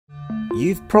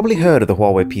You've probably heard of the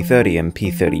Huawei P30 and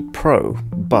P30 Pro,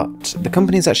 but the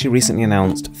company's actually recently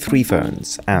announced 3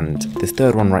 phones, and this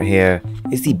third one right here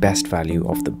is the best value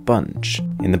of the bunch.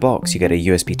 In the box, you get a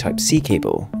USB Type-C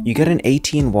cable, you get an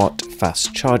 18-watt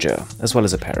fast charger, as well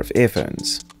as a pair of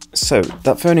earphones. So,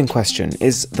 that phone in question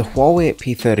is the Huawei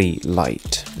P30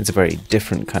 Lite. It's a very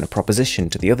different kind of proposition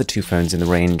to the other 2 phones in the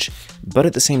range, but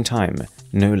at the same time,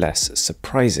 no less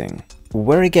surprising.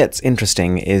 Where it gets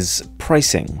interesting is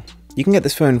pricing. You can get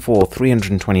this phone for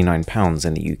 £329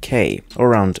 in the UK, or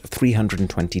around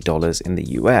 $320 in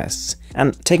the US,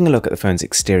 and taking a look at the phone's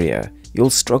exterior, you'll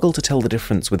struggle to tell the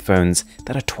difference with phones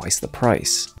that are twice the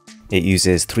price. It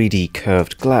uses 3D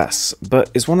curved glass,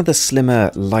 but is one of the slimmer,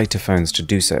 lighter phones to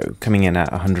do so, coming in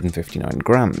at 159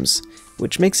 grams,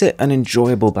 which makes it an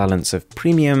enjoyable balance of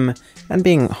premium and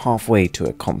being halfway to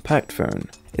a compact phone.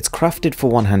 It's crafted for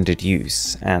one-handed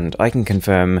use, and I can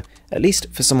confirm, at least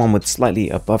for someone with slightly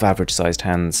above average sized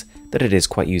hands, that it is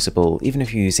quite usable even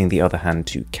if you're using the other hand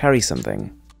to carry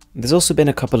something. There's also been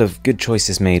a couple of good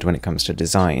choices made when it comes to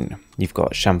design. You've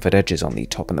got chamfered edges on the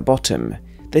top and the bottom,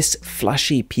 this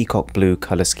flashy peacock blue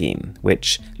colour scheme,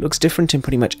 which looks different in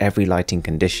pretty much every lighting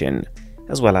condition,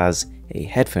 as well as a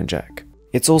headphone jack.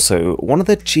 It's also one of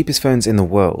the cheapest phones in the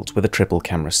world with a triple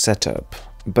camera setup.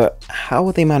 But how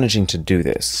are they managing to do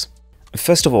this?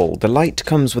 First of all, the Lite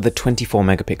comes with a 24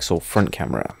 megapixel front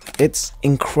camera. It's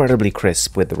incredibly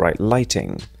crisp with the right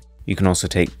lighting. You can also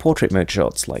take portrait mode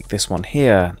shots like this one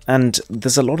here, and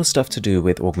there's a lot of stuff to do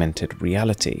with augmented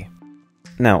reality.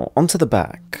 Now, onto the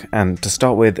back, and to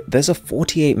start with, there's a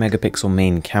 48 megapixel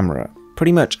main camera,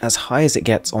 pretty much as high as it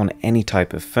gets on any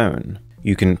type of phone.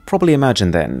 You can probably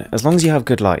imagine then, as long as you have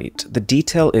good light, the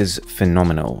detail is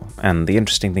phenomenal, and the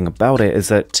interesting thing about it is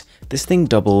that this thing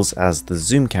doubles as the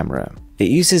zoom camera. It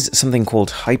uses something called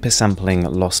hypersampling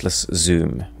lossless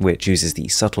zoom, which uses the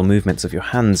subtle movements of your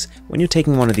hands when you're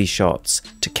taking one of these shots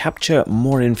to capture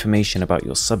more information about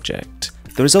your subject.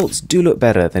 The results do look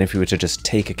better than if you were to just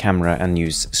take a camera and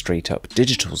use straight up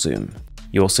digital zoom.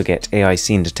 You also get AI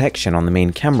scene detection on the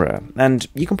main camera, and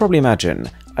you can probably imagine,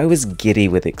 I was giddy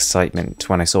with excitement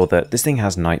when I saw that this thing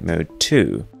has night mode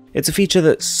too. It's a feature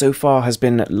that so far has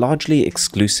been largely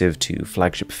exclusive to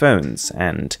flagship phones,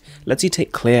 and lets you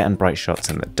take clear and bright shots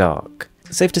in the dark.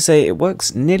 Safe to say it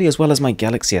works nearly as well as my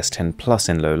Galaxy S10 Plus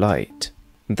in low light.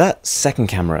 That second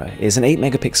camera is an 8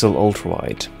 megapixel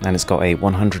ultrawide, and it's got a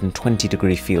 120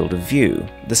 degree field of view,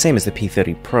 the same as the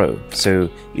P30 Pro, so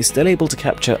you're still able to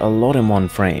capture a lot in one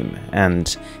frame,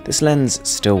 and this lens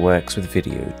still works with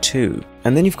video too.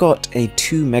 And then you've got a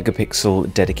 2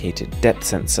 megapixel dedicated depth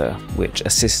sensor, which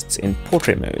assists in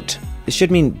portrait mode. This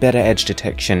should mean better edge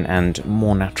detection and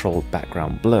more natural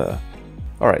background blur.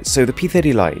 Alright, so the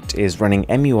P30 Lite is running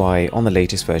MUI on the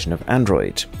latest version of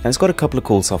Android, and it's got a couple of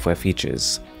cool software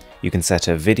features. You can set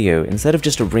a video instead of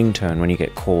just a ringtone when you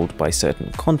get called by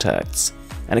certain contacts,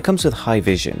 and it comes with high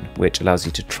vision, which allows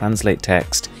you to translate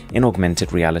text in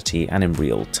augmented reality and in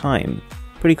real time.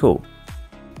 Pretty cool.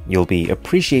 You'll be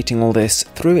appreciating all this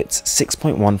through its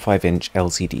 6.15-inch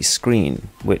LCD screen,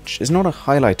 which is not a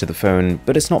highlight of the phone,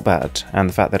 but it's not bad, and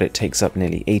the fact that it takes up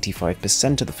nearly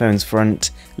 85% of the phone's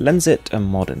front lends it a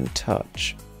modern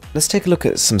touch. Let's take a look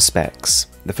at some specs.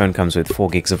 The phone comes with 4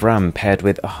 gigs of RAM paired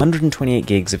with 128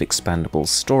 gigs of expandable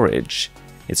storage.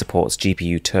 It supports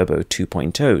GPU Turbo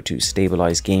 2.0 to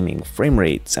stabilize gaming frame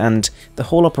rates, and the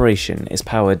whole operation is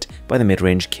powered by the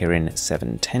mid-range Kirin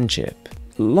 710 chip.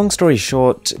 Long story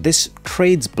short, this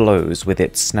trades blows with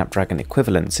its Snapdragon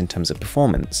equivalents in terms of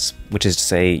performance, which is to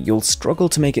say you'll struggle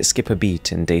to make it skip a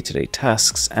beat in day-to-day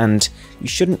tasks, and you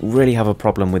shouldn't really have a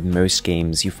problem with most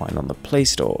games you find on the Play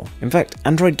Store. In fact,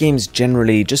 Android games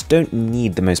generally just don't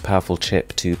need the most powerful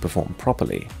chip to perform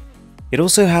properly. It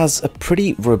also has a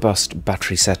pretty robust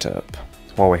battery setup.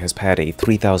 Huawei has paired a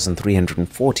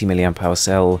 3340 mAh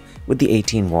cell with the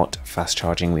 18-watt fast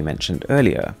charging we mentioned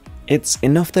earlier. It's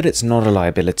enough that it's not a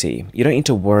liability. You don't need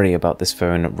to worry about this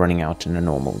phone running out in a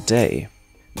normal day.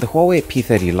 The Huawei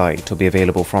P30 Lite will be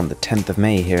available from the 10th of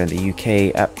May here in the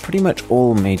UK at pretty much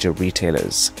all major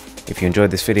retailers. If you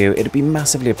enjoyed this video, it'd be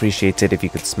massively appreciated if you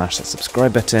could smash that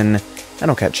subscribe button,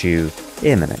 and I'll catch you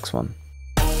in the next one.